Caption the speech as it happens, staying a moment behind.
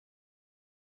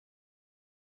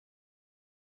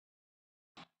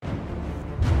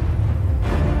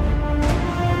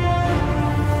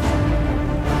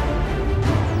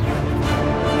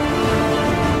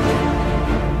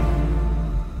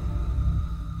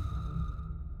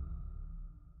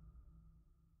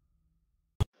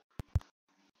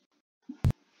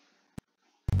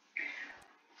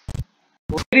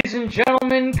and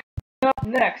gentlemen, coming up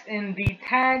next in the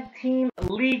Tag Team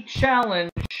League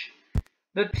Challenge,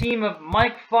 the team of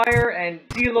Mike Fire and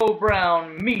D'Lo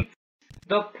Brown meets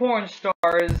the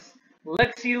Pornstars,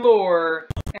 Lexi Lore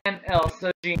and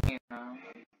Elsa Jean.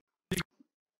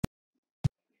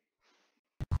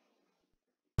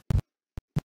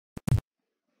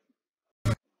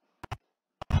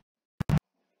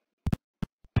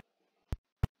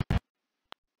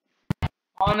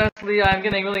 Honestly, I'm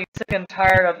getting really sick and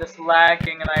tired of this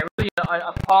lagging, and I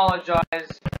apologize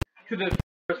to the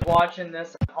viewers watching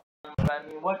this at home. But I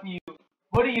mean, what do you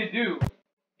do?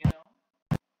 You know,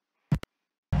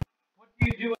 what do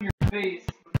you do in your face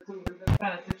with this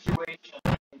kind of situation?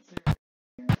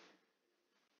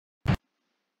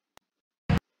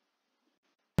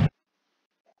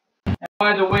 And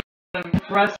by the way, an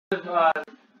impressive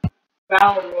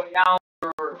battle royale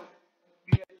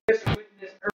we had just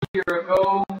witnessed earlier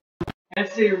ago.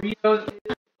 NCWA is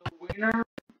the winner.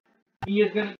 He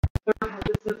is going to be the third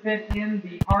participant in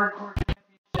the Hardcore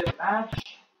Championship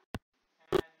match.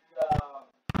 And,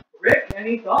 Rick,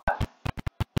 any thoughts?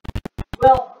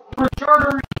 Well, for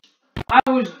starters, I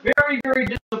was very, very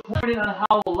disappointed on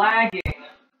how laggy the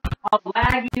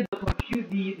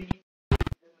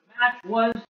match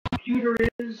was. The computer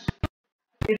is.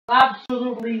 It's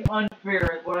absolutely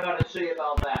unfair, is what I gotta say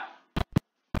about that.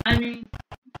 I mean,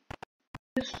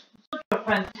 it's such a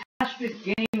fantastic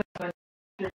game,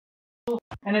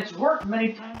 and it's worked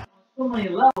many times on so many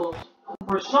levels.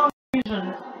 For some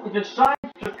reason, it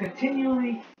decides to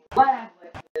continually lag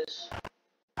like this.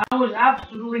 I was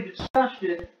absolutely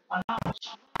disgusted on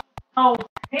how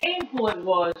painful it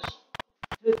was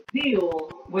to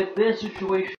deal with this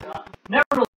situation.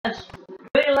 Nevertheless,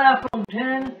 they left from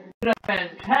 10 did a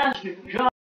fantastic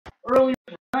job earlier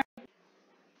tonight,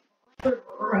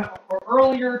 or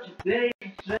earlier today,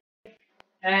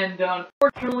 and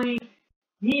unfortunately,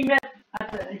 his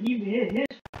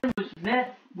friend was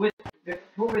met with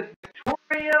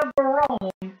Victoria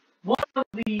Barone, one of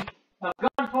the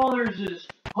Godfathers'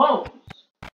 hoes.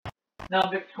 Now,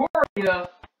 Victoria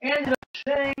ended up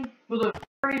staying to the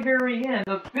very, very end,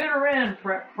 the bitter end,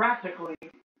 practically,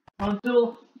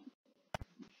 until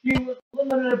she was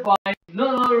eliminated by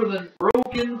none other than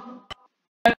Broken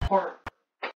Park.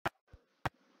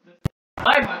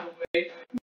 By the way,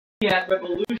 at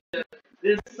Revolution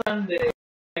this Sunday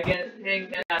against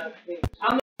Hang and I'm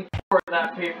looking forward to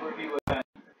that pay-per-view event.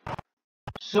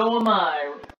 So am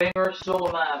I, Ringer, so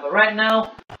am I. But right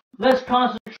now, let's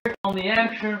concentrate on the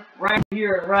action right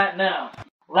here and right now.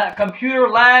 Computer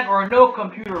lag or no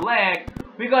computer lag,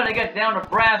 we gotta get down to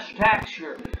brass tacks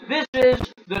here. This is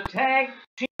the Tag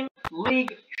Team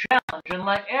League Challenge, and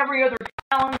like every other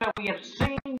challenge that we have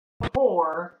seen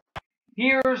before,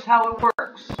 here's how it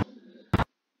works.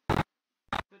 The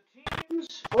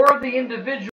teams, or the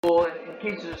individual, in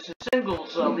case it's a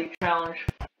singles league challenge,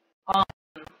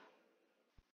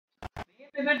 the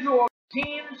individual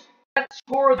teams that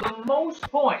score the most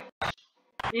points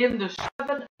in the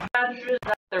 7 matches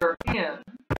that they're in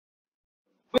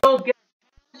will get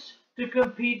a chance to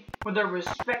compete for their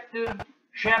respective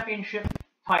championship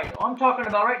title. I'm talking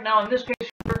about right now, in this case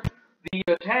here,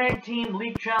 the Tag Team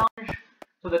League Challenge.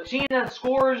 So the team that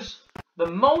scores the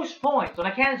most points, and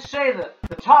I can't say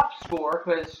the top score,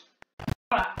 because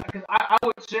I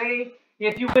would say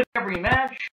if you win every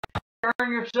match, you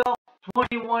earn yourself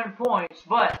 21 points,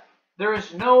 but there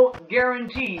is no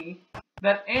guarantee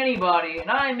that anybody,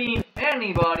 and I mean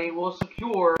anybody, will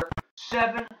secure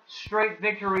 7 straight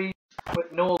victories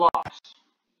with no loss.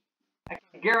 I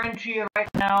can guarantee you right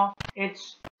now, it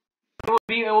will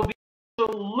be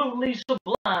absolutely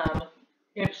sublime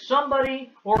if somebody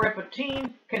or if a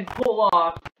team can pull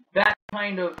off that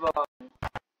kind of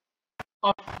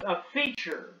a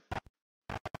feature.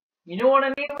 You know what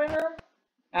I mean, Ringer?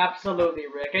 Absolutely,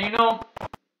 Rick. And you know,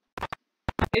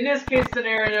 in this case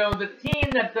scenario, the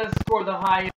team that does score the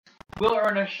highest will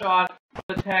earn a shot at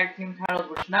the tag team titles,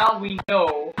 which now we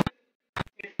know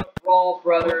it's the Brawl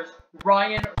brothers,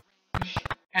 Ryan Ridge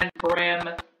and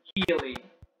Bram Healy.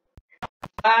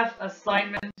 Last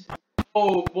assignment,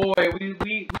 oh boy,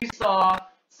 we saw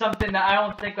something that I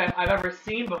don't think I've ever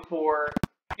seen before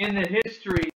in the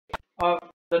history of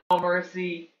the No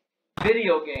Mercy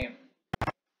video game.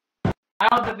 I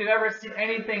don't think we've ever seen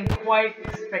anything quite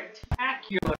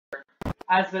spectacular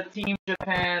as the Team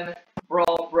Japan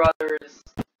Brawl Brothers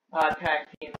tag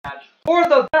team match for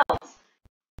the belts.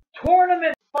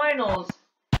 Tournament finals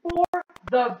for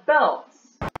the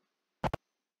belts.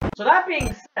 So that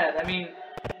being said, I mean,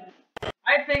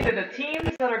 I think that the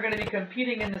teams that are going to be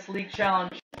competing in this league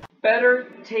challenge better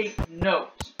take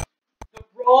note. The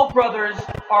All brothers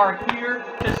are here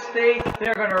to stay.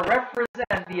 They're going to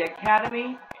represent the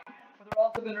Academy, but they're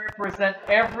also going to represent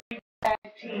every tag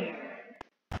team.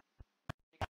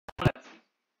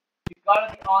 You've got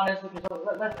to be honest with yourself.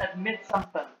 Let's admit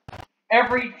something.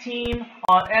 Every team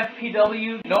on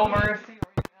FPW, No Mercy,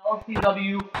 or even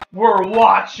LCW were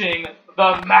watching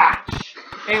the match.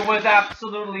 It was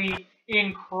absolutely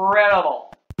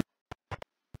incredible.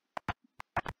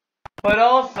 But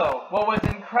also, what was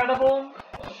incredible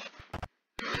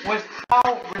was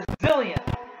how resilient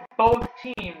both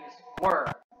teams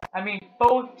were. I mean,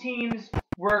 both teams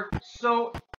worked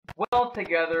so well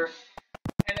together.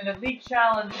 And in an Elite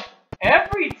Challenge,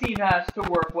 every team has to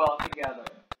work well together.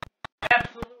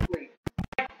 Absolutely.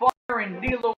 Like Fire and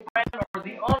D'Lo Brown are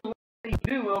the unlikely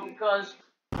duo because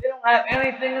they don't have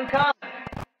anything in common.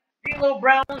 D'Lo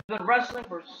Brown has been wrestling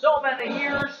for so many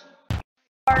years.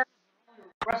 Fire has been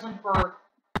wrestling for,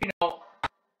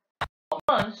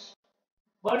 months.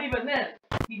 But even then,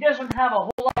 he doesn't have a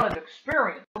whole lot of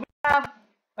experience. So we have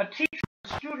a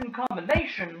teacher-student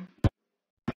combination,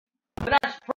 but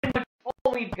that's pretty much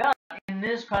all we've got in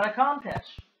this kind of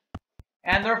contest.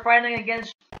 And they're fighting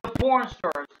against the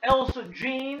Pornstars, Elsa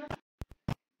Jean,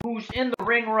 who's in the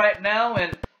ring right now,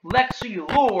 and Lexi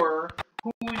Lure,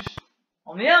 who's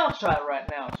on the outside right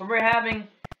now. So we're having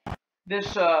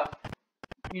this,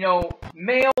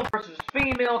 male versus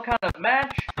female kind of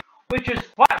match, which is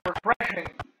quite refreshing,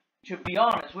 to be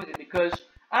honest with you, because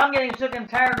I'm getting sick and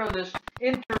tired of this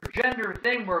intergender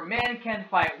thing where men can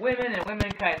fight women and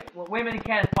women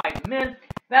can't fight men.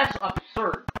 That's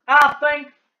absurd. I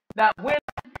think that women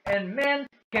and men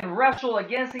can wrestle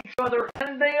against each other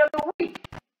any day of the week,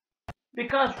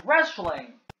 because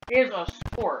wrestling is a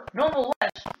sport.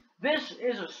 Nonetheless, this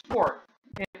is a sport.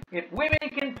 If women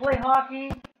can play hockey,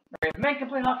 or if men can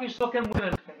play hockey, so can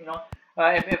women.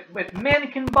 If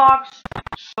men can box,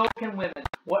 so can women.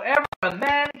 Whatever a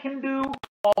man can do,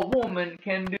 a woman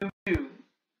can do too.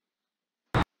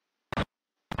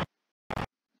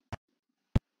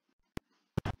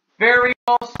 Very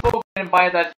well spoken by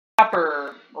the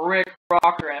dapper Rick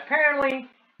Rocker. And apparently,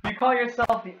 you call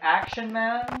yourself the Action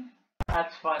Man?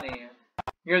 That's funny.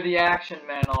 You're the Action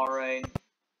Man, alright.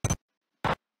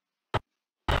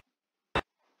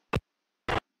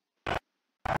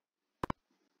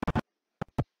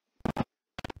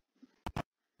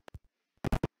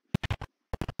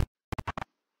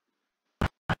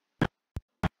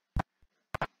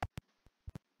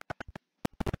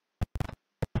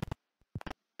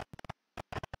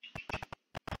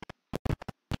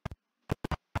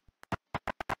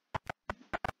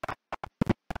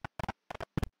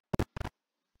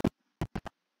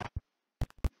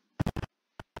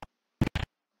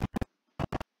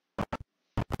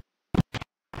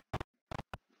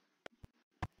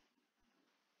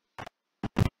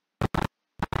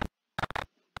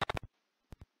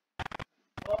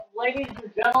 Ladies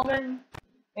and gentlemen,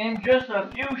 in just a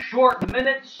few short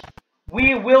minutes,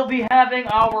 we will be having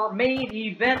our main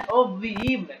event of the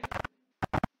evening.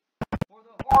 For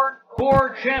the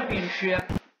Hardcore Championship,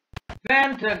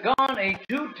 Pentagon, a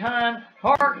two-time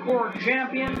Hardcore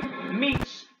Champion,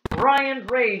 meets Brian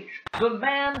Rage, the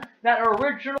man that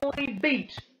originally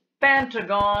beat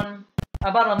Pentagon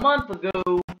about a month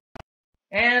ago,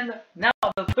 and now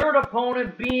the third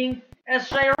opponent being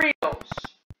S.A. Rios.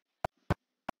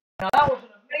 Now that was an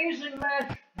amazing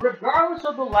match, regardless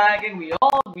of the lagging. We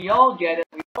all get it.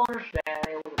 We all understand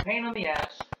it was a pain in the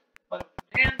ass, but a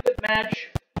damn good match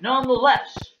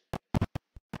nonetheless.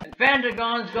 And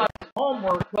Pentagon's got his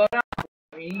homework cut out.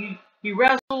 I mean, he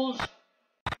wrestles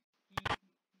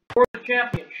for the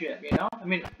championship. I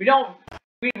mean, we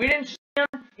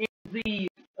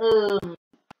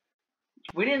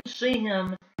didn't see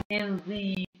him in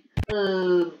the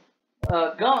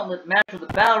gauntlet match of the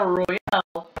Battle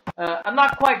Royale. I'm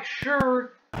not quite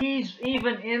sure he's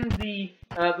even in the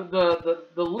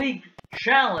league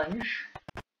challenge,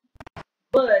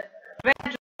 but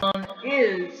Phantom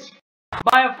is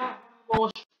by far the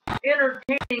most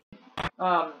entertaining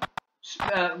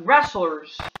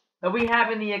wrestlers that we have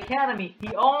in the Academy.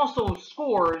 He also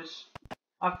scores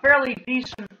a fairly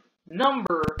decent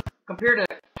number compared to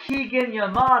Keegan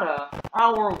Yamada,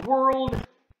 our world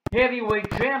heavyweight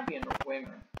champion of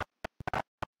women.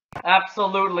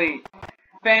 Absolutely.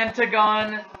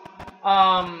 Pentagon,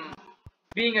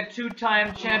 being a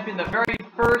two-time champion, the very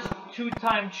first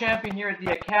two-time champion here at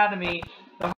the Academy,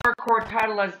 the Hardcore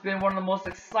title has been one of the most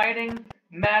exciting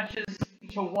matches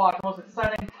to watch, the most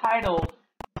exciting title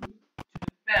to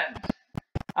defend.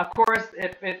 Of course,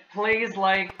 it plays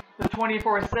like the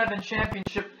 24/7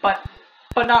 championship, but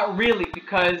not really,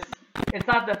 because it's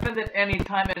not defended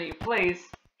anytime, any place.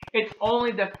 it's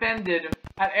only defended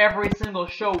at every single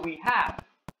show we have.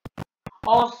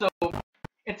 Also,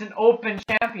 it's an open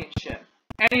championship.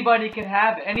 Anybody can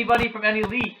have it. Anybody from any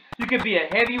league. You could be a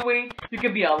heavyweight. You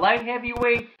could be a light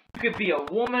heavyweight. You could be a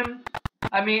woman.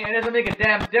 I mean, it doesn't make a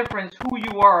damn difference who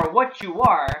you are or what you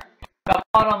are. The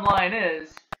bottom line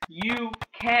is, you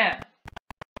can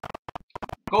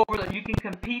go for the. You can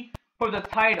compete for the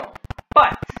title.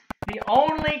 But the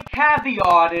only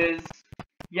caveat is,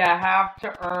 you have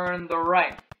to earn the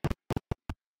right.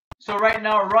 So right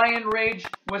now, Ryan Rage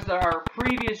was our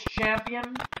previous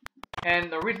champion.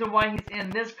 And the reason why he's in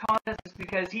this contest is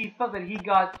because he felt that he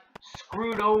got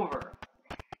screwed over.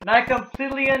 And I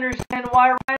completely understand why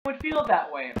Ryan would feel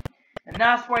that way. And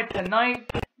that's why tonight,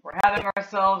 we're having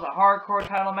ourselves a hardcore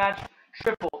title match,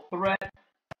 triple threat.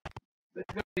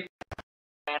 It's going to be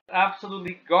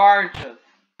absolutely gorgeous.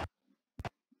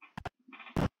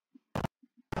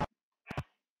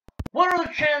 What are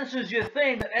the chances you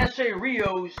think that S.A.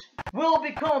 Rios will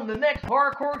become the next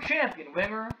hardcore champion,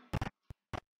 Winger?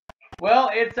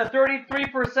 Well, it's a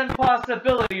 33%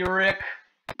 possibility, Rick.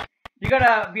 You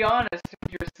gotta be honest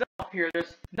with yourself here.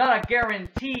 There's not a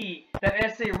guarantee that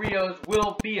S.A. Rios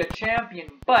will be a champion,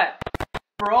 but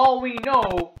for all we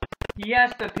know, he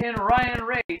has to pin Ryan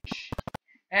Rage.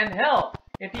 And hell,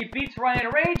 if he beats Ryan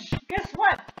Rage, guess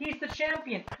what? He's the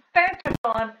champion.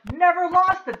 Pentagon never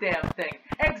lost the damn thing.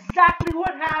 Exactly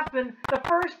what happened the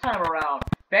first time around.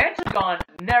 Pentagon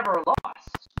never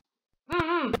lost.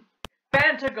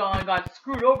 Pentagon got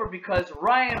screwed over because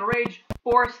Ryan Rage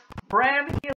forced Bram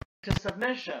Healy to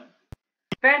submission.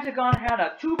 Pentagon had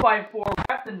a 2x4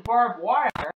 wrapped in barbed wire.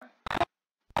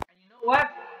 And you know what?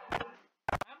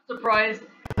 I'm surprised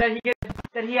that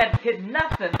he had hit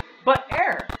nothing but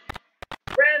air.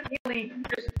 Bram Healy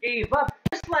just gave up,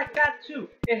 just like that too.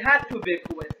 It had to be a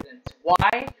coincidence.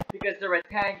 Why? Because they're a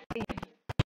tag team.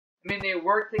 I mean, they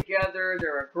work together.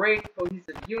 They're a great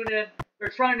cohesive unit. They're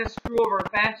trying to screw over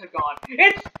Pentagon.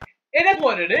 It is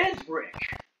what it is, Rick.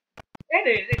 It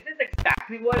is. It is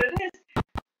exactly what it is.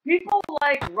 People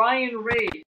like Ryan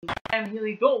Rage and Sam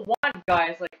Healy don't want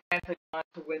guys like Pentagon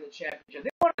to win the championship. They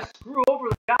want to screw over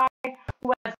the guy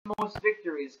who has the most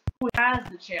victories, who has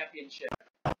the championship.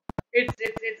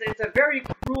 It's a very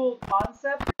cruel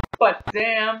concept, but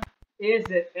damn, is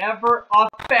it ever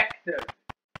effective?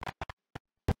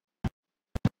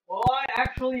 Well, I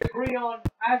actually agree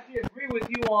with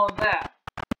you on that.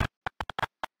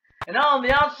 And on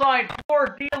the outside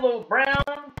for D'Lo Brown,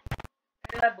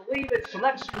 and I believe it's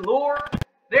Lexi Lore,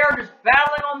 they're just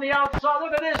battling on the outside.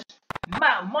 Look at this.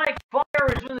 Mike Fire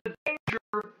is in the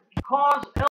danger because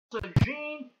Elsa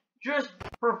Jean just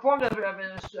performed a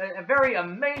very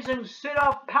amazing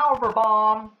sit-up power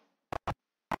bomb.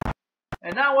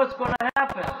 And now what's going to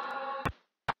happen?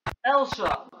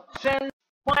 Elsa sends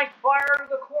Mike Fire to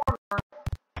the corner.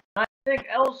 I think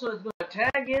Elsa is going to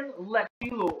tag in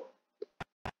Lexi Lore.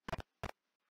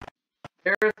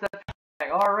 There's the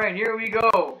tag. Alright, here we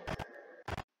go.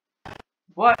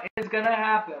 What is going to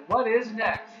happen? What is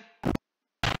next?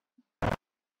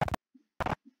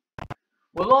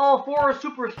 Well, all four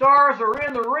superstars are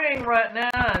in the ring right now,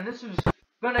 and this is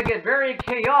going to get very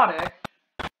chaotic.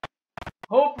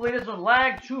 Hopefully it doesn't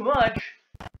lag too much.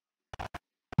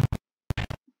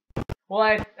 Well,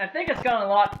 I think it's gotten a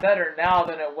lot better now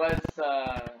than it was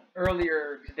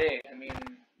earlier today. I mean,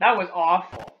 that was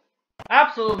awful.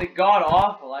 Absolutely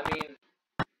god-awful. I mean,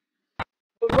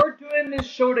 but we're doing this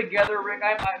show together, Rick.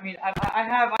 I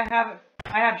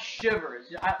have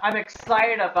shivers. I'm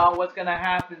excited about what's going to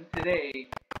happen today.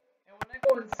 And when I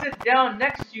go and sit down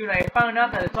next to you and I found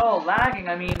out that it's all lagging,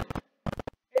 I mean,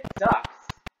 it sucks.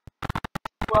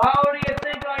 Well, how do you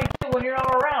think I feel when you're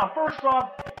not around? First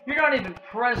off, you're not even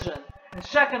present. And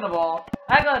second of all,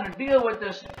 I got to deal with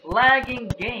this lagging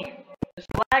game. This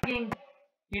lagging,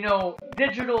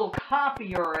 digital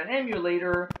copy or an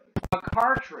emulator of a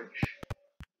cartridge.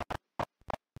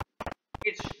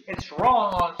 It's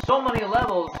wrong on so many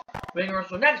levels, Winger.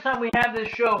 So next time we have this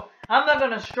show, I'm not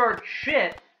going to start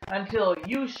shit until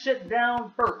you sit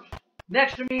down first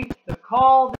next to me to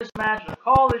call this match, to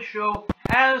call this show,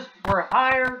 as we're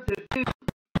hired to do.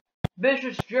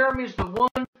 Vicious Jeremy's the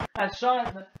one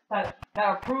that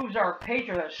approves our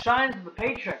paycheck, that signs the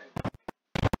paycheck.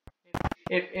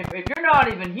 If you're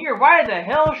not even here, why the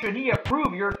hell should he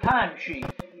approve your timesheet?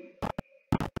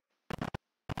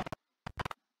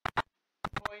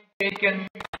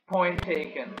 Point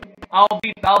taken.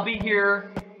 I'll be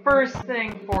here first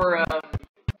thing for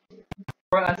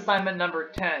assignment number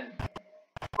 10.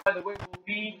 By the way, we'll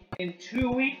be in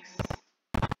 2 weeks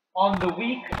on the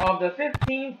week of the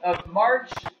 15th of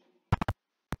March.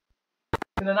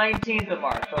 to the 19th of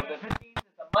March. So the 15th is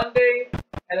a Monday,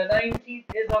 and the 19th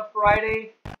is a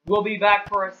Friday. We'll be back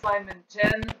for assignment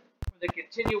 10 for the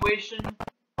continuation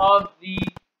of the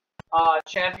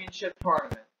championship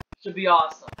tournament. Should be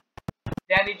awesome.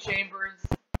 Danny Chambers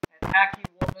and Hacky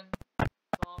Woman, it's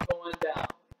all going down.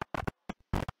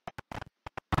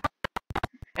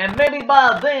 And maybe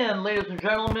by then, ladies and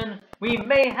gentlemen, we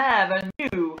may have a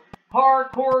new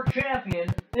hardcore champion.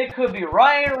 It could be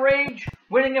Ryan Rage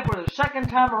winning it for the second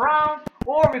time around,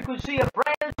 or we could see a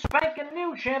brand spanking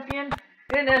new champion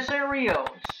in S.A. Rios.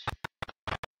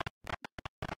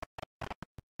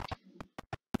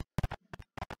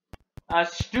 A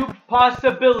stupid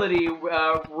possibility,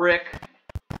 Rick,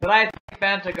 but I think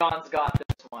Pentagon's got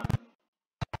this one.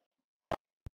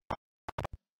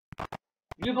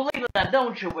 You believe in that,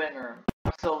 don't you, Winger?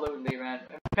 Absolutely, man.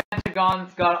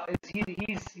 Pentagon's got.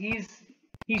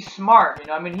 He's smart. You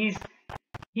know, I mean,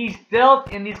 he's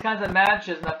dealt in these kinds of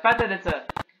matches, and the fact that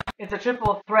it's a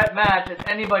triple threat match, it's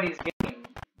anybody's game.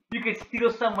 You could steal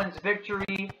someone's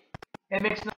victory. It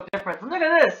makes no difference. Look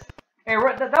at this. Hey,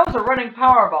 that was a running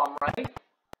powerbomb, right?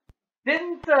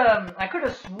 Didn't I could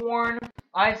have sworn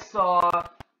I saw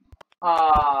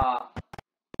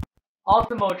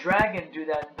Ultimo Dragon do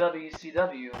that in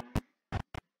WCW.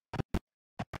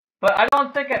 But I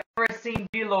don't think I've ever seen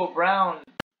D'Lo Brown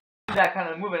do that kind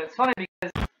of movement. It's funny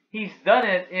because he's done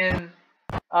it in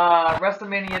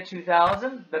WrestleMania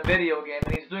 2000, the video game,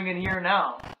 and he's doing it here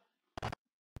now.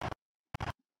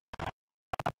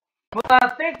 But I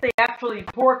think they actually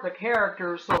port the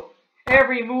characters, so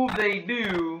every move they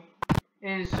do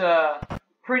is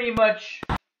pretty much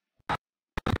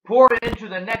ported into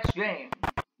the next game.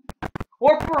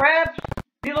 Or perhaps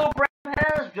D'Lo Brown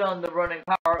has done the running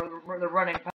power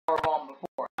bomb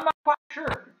before. I'm not quite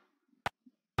sure.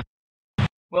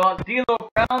 Well, D'Lo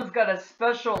Brown's got a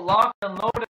special lock and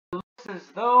load. It looks as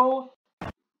though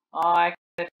I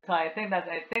think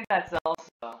that's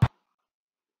Elsa.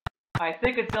 I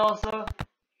think it's Elsa,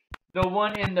 the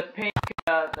one in the pink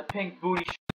booty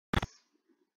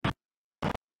shorts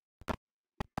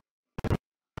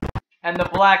and the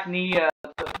black knee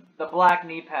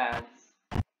pads.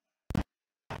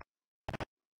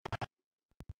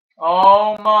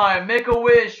 Oh my! Make a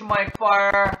wish, Mike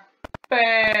Fire!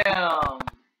 Bam!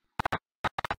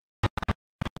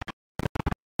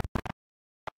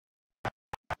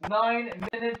 Nine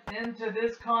minutes into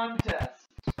this contest.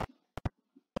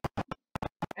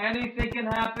 Anything can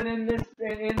happen in this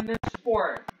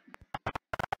sport.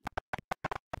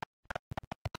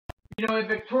 You know, if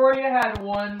Victoria had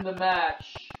won the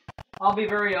match, I'll be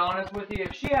very honest with you,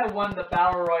 if she had won the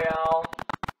Battle Royale,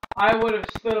 I would have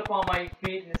stood up on my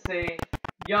feet and say,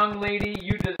 young lady,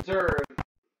 you deserve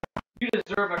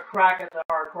a crack at the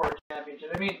Hardcore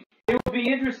Championship. I mean, it would be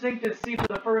interesting to see for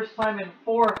the first time in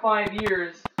 4 or 5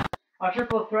 years a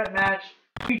triple threat match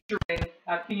featuring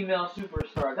a female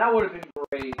superstar. That would have been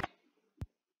great.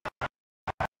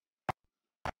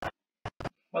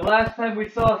 But last time we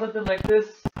saw something like this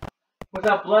was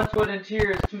at Blood, Sweat, and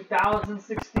Tears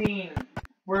 2016,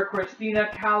 where Christina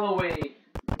Calloway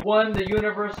won the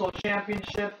Universal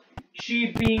Championship,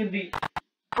 she being the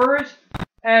first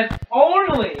and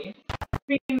only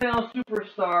female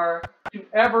superstar to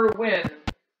ever win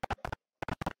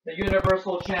the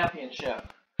Universal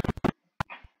Championship.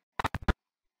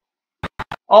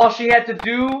 All she had to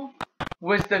do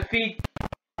was defeat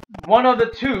one of the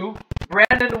two,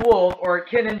 Brandon Wolf or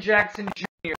Kenan Jackson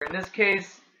Jr. In this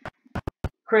case,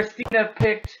 Christina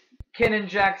picked Kenan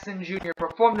Jackson Jr.,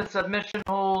 performed the submission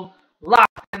hold, locked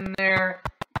in there,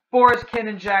 forced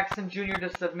Kenan Jackson Jr. to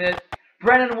submit.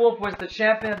 Brandon Wolf was the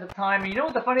champion at the time, and you know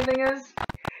what the funny thing is?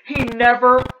 He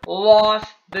never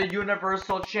lost the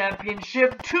Universal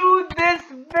Championship to this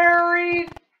very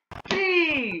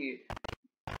day.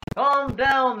 Calm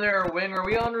down there, Winger.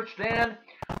 We understand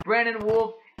Brandon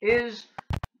Wolf is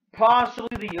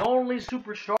possibly the only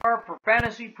superstar for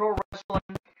Fantasy Pro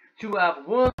Wrestling to have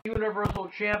won the Universal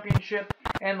Championship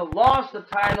and lost the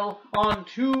title on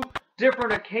 2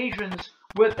 different occasions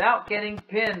without getting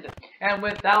pinned and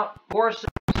without forcing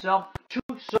himself to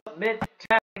submit,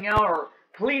 tapping out, or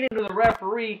pleading to the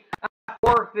referee, I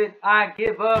forfeit, I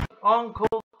give up,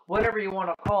 uncle, whatever you want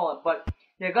to call it. But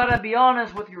you gotta be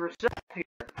honest with yourself here.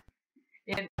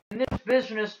 In this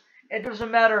business, it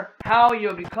doesn't matter how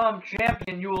you become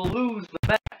champion, you will lose the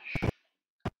match.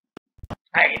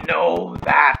 I know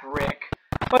that, Rick.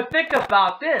 But think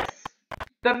about this.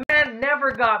 The man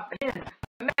never got pinned.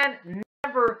 The man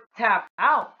never tapped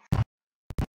out.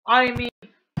 I mean,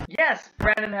 yes,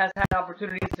 Brandon has had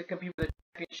opportunities to compete for the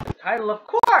championship title, of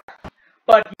course.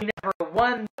 But he never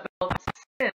won the belt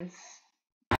since,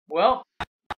 well,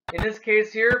 In this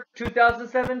case here,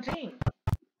 2017.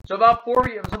 So about 4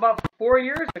 years. It was about 4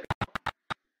 years ago.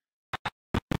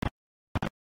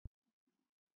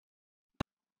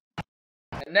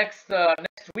 And next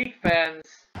week, fans,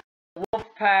 the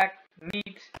Wolfpack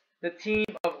meet the team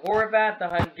of Horvat, the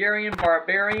Hungarian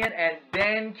Barbarian, and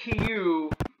Dan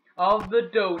Kiyu of the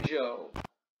Dojo.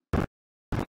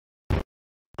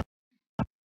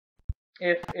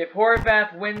 If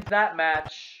Horvat wins that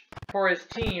match for his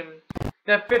team,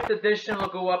 the 5th edition will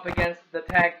go up against the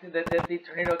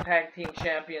Tornado Tag Team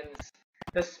Champions,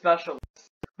 the Specialists.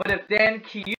 But if Dan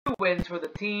Kiyu wins for the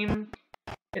team,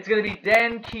 it's going to be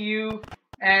Dan Kiyu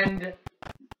and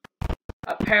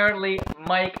apparently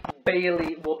Mike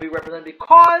Bailey will be represented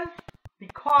because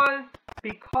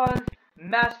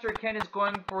Master Ken is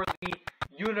going for the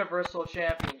Universal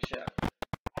Championship.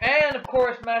 And of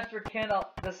course, Master Ken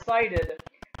decided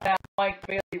that Mike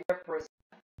Bailey represents.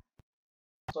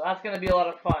 So that's going to be a lot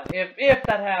of fun if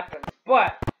that happens.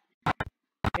 But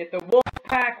if the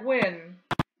Wolfpack win,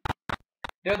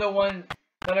 they're the ones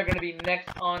that are going to be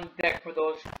next on deck for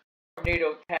those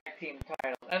Tornado Tag Team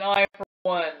titles. And I, for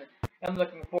one, am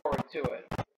looking forward to it.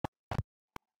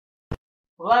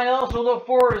 Well, I also look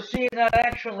forward to seeing that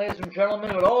action, ladies and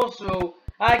gentlemen, but also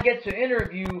I get to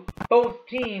interview both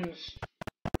teams,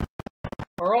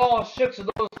 or all 6 of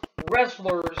those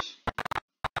wrestlers,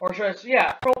 or should I say,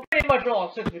 yeah, pretty much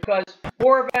all 6, because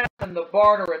Horvat and the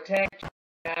Bard are a tag team.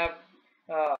 Have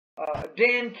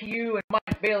Dan Kiyu and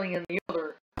Mike Bailey in the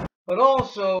other, but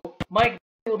also Mike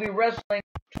Bailey will be wrestling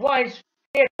twice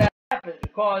if that happens,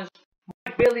 because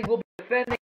Mike Bailey will be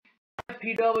defending the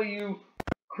FPW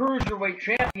Cruiserweight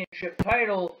Championship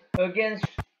title against,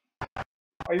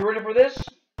 are you ready for this?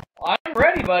 I'm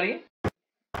ready, buddy.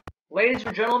 Ladies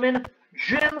and gentlemen,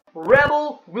 Jim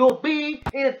Rebel will be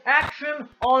in action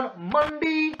on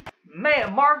Monday,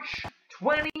 March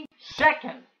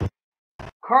 22nd.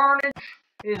 Carnage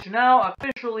is now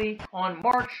officially on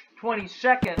March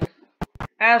 22nd,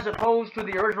 as opposed to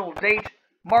the original date,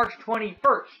 March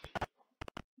 21st.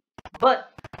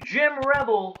 But Jim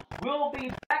Rebel will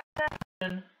be back in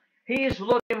action. He's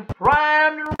looking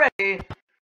primed and ready.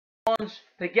 Wants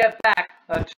to get back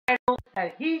a title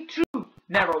that he too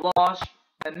never lost,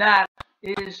 and that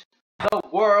is the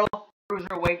World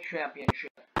Cruiserweight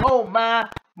Championship. Oh my,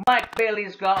 Mike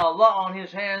Bailey's got a lot on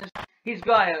his hands. He's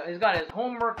got his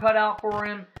homework cut out for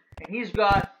him, and he's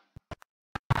got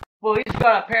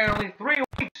apparently 3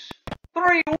 weeks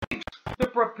to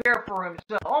prepare for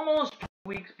himself. Almost 2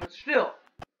 weeks, but still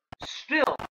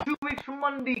 2 weeks from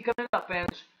Monday coming up,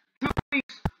 fans. 2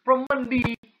 weeks from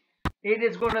Monday, it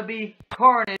is going to be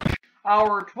Carnage,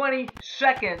 our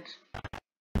 22nd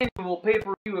annual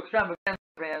pay-per-view extravaganza,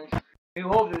 fans. We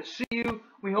hope to see you.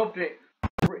 We hope to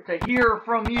hear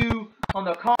from you on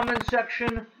the comment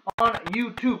section on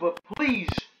YouTube. But please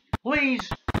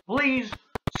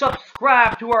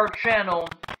subscribe to our channel,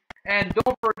 and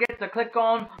don't forget to click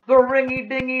on the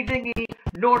ringy-dingy-dingy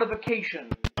notification.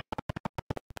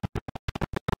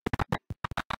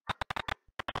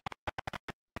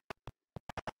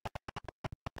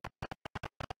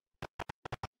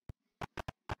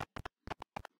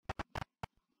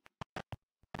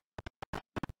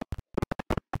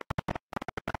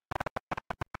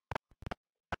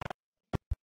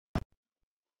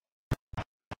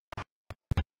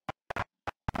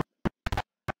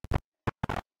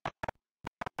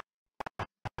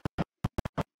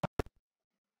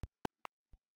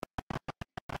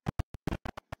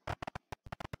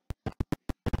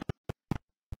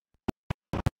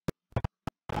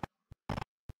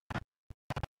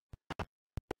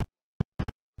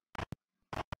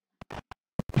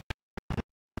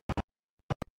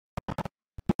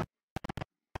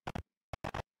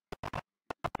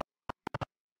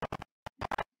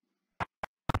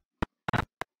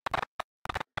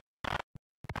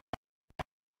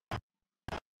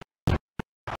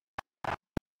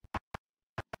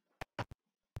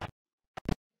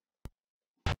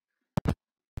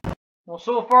 Well,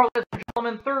 so far, ladies and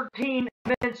gentlemen, 13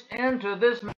 minutes into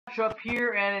this matchup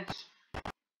here, and it's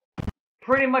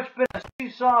pretty much been a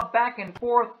seesaw back and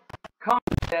forth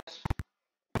contest.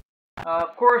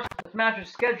 Of course, this match is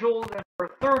scheduled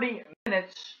for 30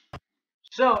 minutes,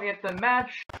 so if the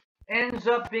match ends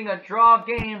up being a draw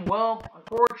game, well,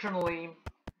 unfortunately,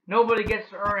 nobody gets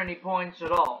to earn any points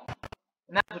at all.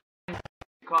 And that's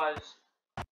because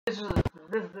this is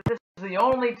the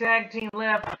only tag team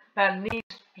left that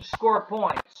needs to score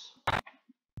points.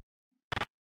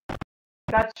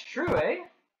 That's true, eh?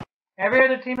 Every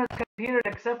other team has competed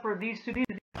except for these two.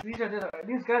 These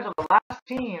guys are the last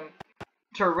team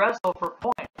to wrestle for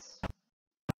points.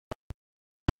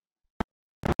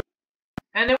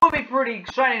 And it would be pretty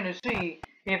exciting to see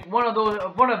if one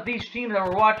of these teams that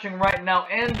we're watching right now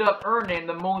end up earning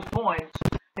the most points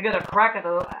to get a crack at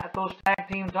those tag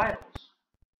team titles.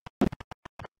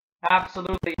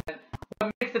 Absolutely. And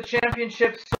what makes the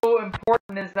championship so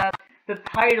important is that the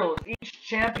titles, each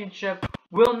championship,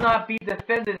 will not be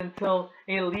defended until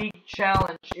a league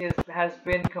challenge has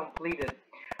been completed.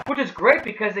 Which is great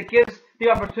because it gives the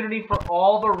opportunity for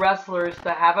all the wrestlers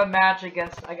to have a match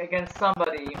against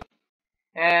somebody.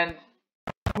 And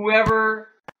whoever...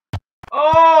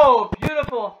 Oh,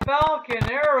 beautiful Falcon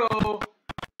Arrow!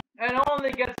 And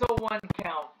only gets a 1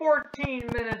 count. 14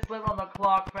 minutes left on the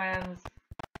clock, fans.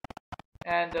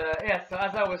 And, yeah, so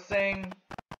as I was saying,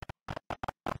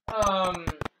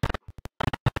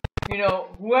 you know,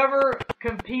 whoever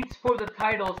competes for the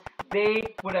titles,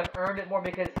 they would have earned it more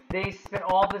because they spent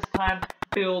all this time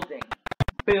building.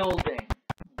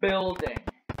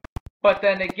 But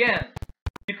then again,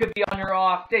 you could be on your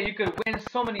off day, you could win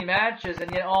so many matches,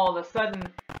 and yet all of a sudden,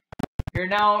 you're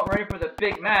now ready for the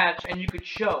big match, and you could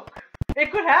choke.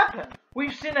 It could happen.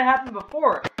 We've seen it happen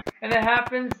before. And it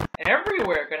happens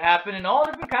everywhere. It could happen in all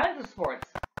different kinds of sports.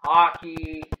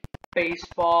 Hockey,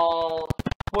 baseball,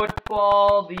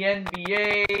 football, the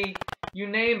NBA, you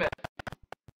name it.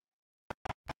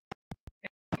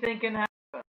 Anything can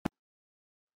happen.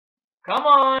 Come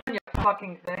on, you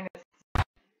fucking thing.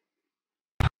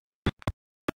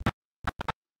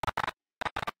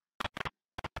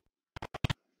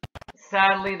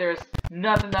 Sadly, there's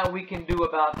nothing that we can do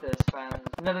about this, fans.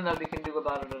 Nothing that we can do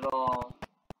about it at all.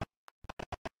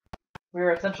 We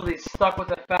are essentially stuck with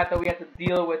the fact that we have to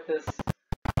deal with this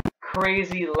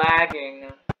crazy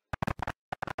lagging.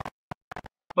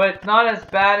 But it's not as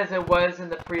bad as it was in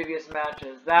the previous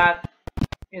matches. That's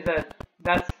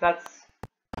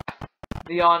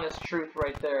the honest truth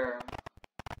right there.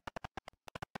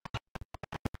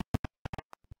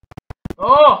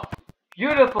 Oh,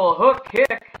 beautiful hook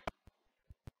kick.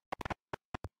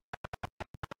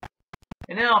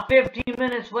 And now 15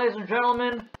 minutes, ladies and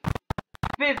gentlemen.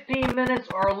 15 minutes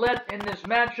are left in this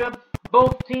matchup.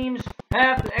 Both teams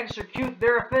have to execute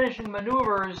their finishing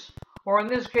maneuvers, or in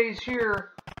this case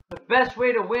here, the best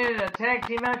way to win in a tag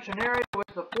team match scenario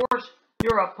is to force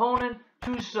your opponent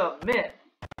to submit.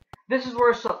 This is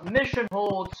where submission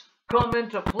holds come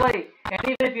into play, and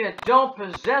even if you don't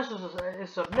possess a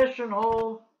submission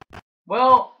hold,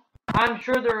 well, I'm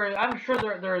sure there's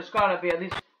got to be at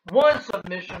least one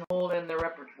submission hold in their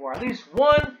repertoire, at least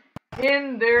one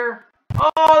in their...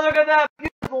 Oh, look at that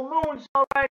beautiful moonsault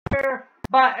right there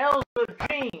by Elsa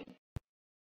Jean.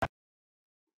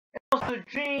 Elsa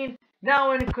Jean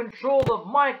now in control of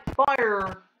Mike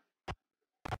Fire.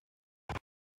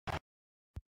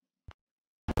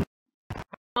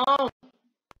 Oh,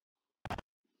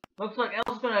 looks like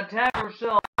Elsa's gonna tag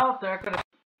herself out there.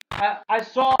 I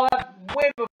saw that way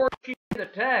before she did the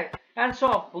tag. That's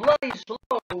how bloody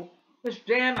slow this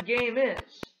damn game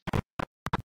is.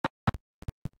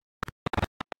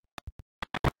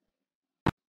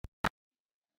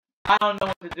 I don't know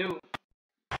what to do.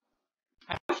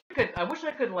 I wish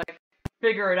I could like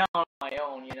figure it out on my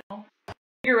own, you know?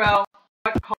 Figure out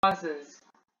what causes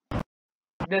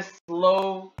this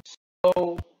slow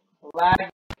lag,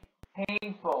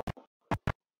 painfully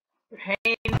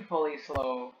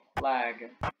slow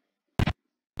lag.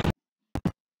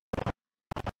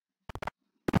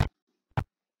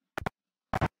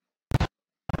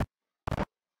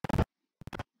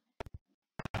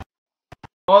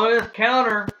 Oh, look at this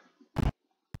counter.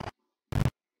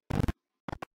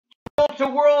 To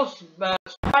world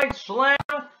side slam,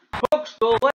 hooks the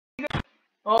leg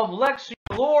of Lexi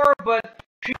Lore, but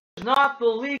she is not the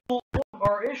legal,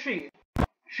 or is she?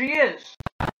 She is.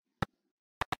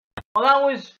 Well, that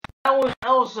was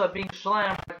Elsa being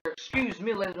slammed. Excuse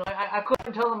me, ladies. I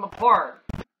couldn't tell them apart.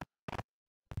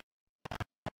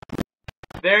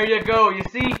 There you go. You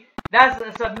see, that's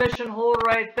a submission hold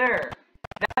right there.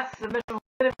 That's submission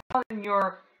hold in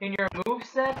your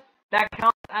moveset. That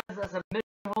counts as a submission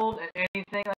hold, and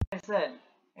anything, like I said,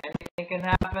 anything can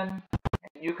happen,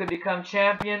 and you can become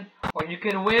champion, or you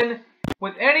can win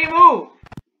with any move.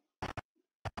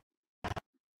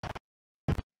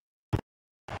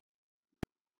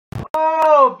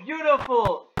 Oh,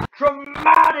 beautiful,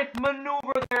 dramatic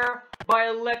maneuver there by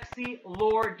Lexi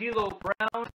Lore D'Lo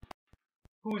Brown,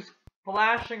 who's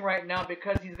flashing right now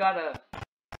because he's got a...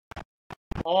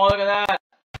 Oh, look at that.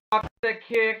 Toxic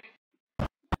kick.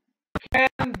 Can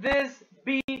this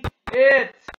be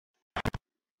it?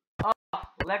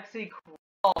 Lexi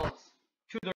crawls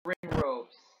to the ring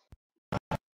ropes.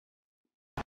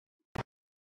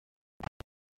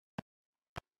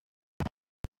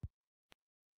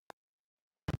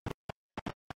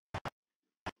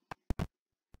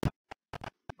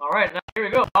 Alright, now here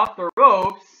we go. Off the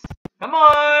ropes. Come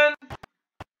on!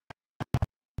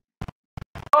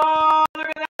 Oh, look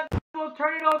at that double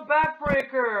tornado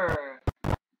backbreaker!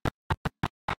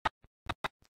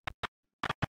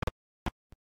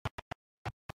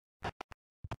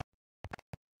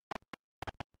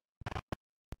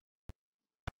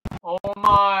 Oh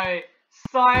my!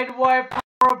 Sideway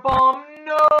powerbomb!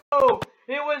 No!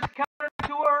 It was countered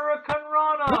to a Hurricane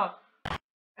Rana!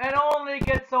 And only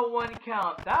gets a 1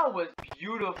 count. That was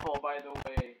beautiful, by the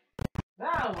way.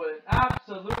 That was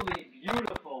absolutely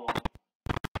beautiful.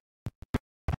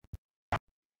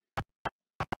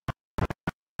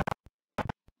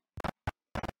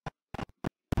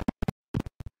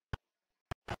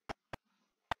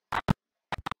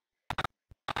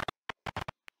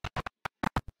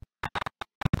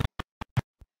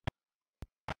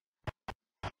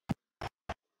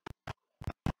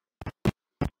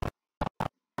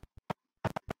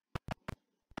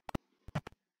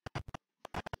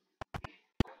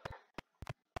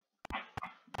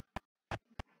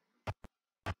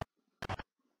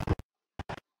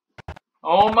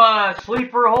 Oh my,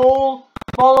 sleeper hole,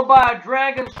 followed by a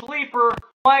dragon sleeper.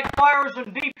 Mike Fire's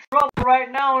in deep trouble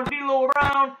right now, and D'Lo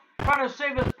Brown trying to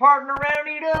save his partner, and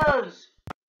he does.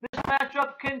 This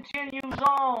matchup continues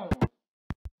on.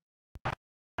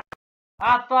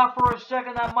 I thought for a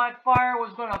second that Mike Fire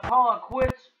was going to call it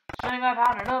quits, saying I've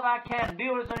had enough, I can't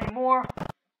deal with this anymore.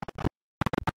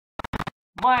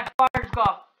 Mike Fire's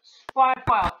got spiked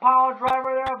by a power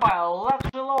driver there by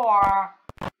Lexi.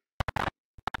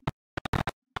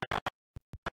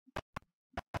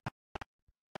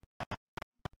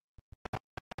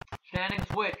 Standing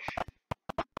switch.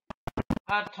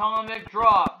 Atomic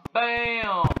drop.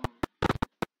 Bam!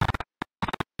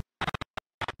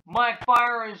 Mike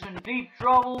Fire is in deep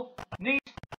trouble. Needs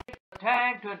to take the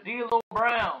tag to D'Lo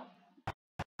Brown.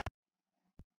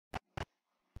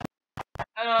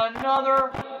 And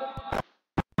another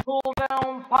pull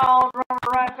down pile driver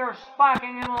right there,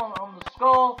 spiking him on the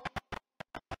skull.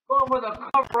 Going with a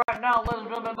cover right now, ladies and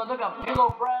gentlemen, but look at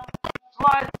D'Lo Brown.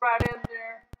 Slides right in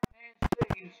there and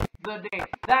saves the day.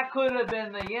 That could have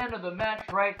been the end of the match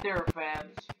right there,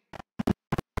 fans.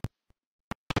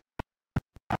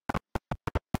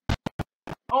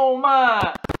 Oh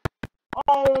my!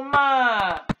 Oh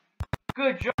my!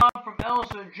 Good job from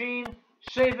Elsa Jean,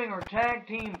 saving her tag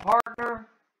team partner.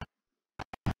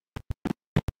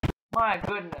 My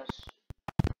goodness.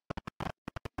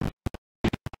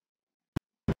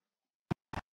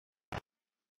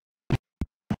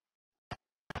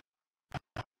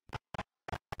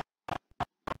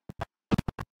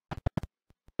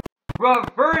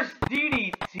 Reverse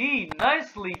DDT,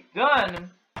 nicely done.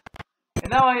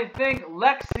 And now I think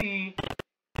Lexi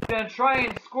is going to try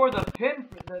and score the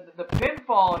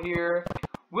pinfall here.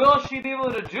 Will she be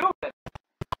able to do it?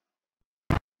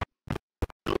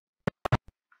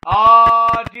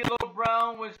 Ah, D'Lo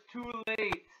Brown was too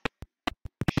late.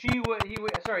 He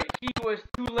was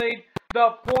too late.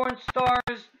 The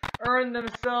Pornstars earned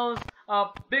themselves a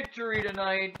victory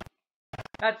tonight.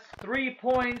 That's 3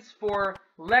 points for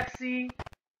Lexi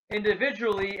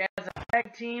individually as a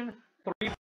tag team. 3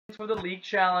 points for the league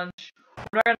challenge.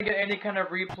 We're not going to get any kind of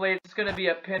replay. It's going to be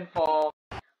a pinfall.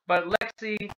 But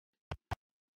Lexi,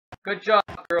 good job,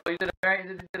 girl. You did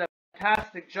a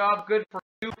fantastic job. Good for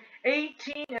you.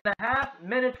 18.5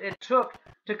 minutes it took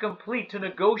to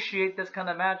negotiate this kind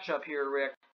of matchup here,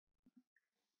 Rick.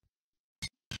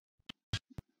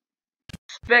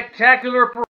 Spectacular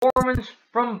performance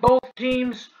from both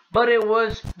teams, but it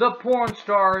was the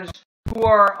Pornstars who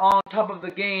are on top of the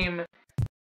game.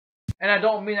 And I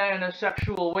don't mean that in a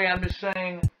sexual way. I'm just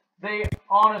saying they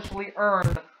honestly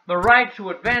earned the right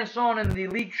to advance on in the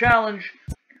league challenge.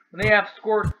 They have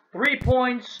scored 3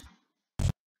 points.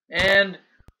 And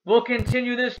we'll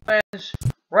continue this match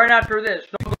right after this.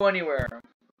 Don't go anywhere.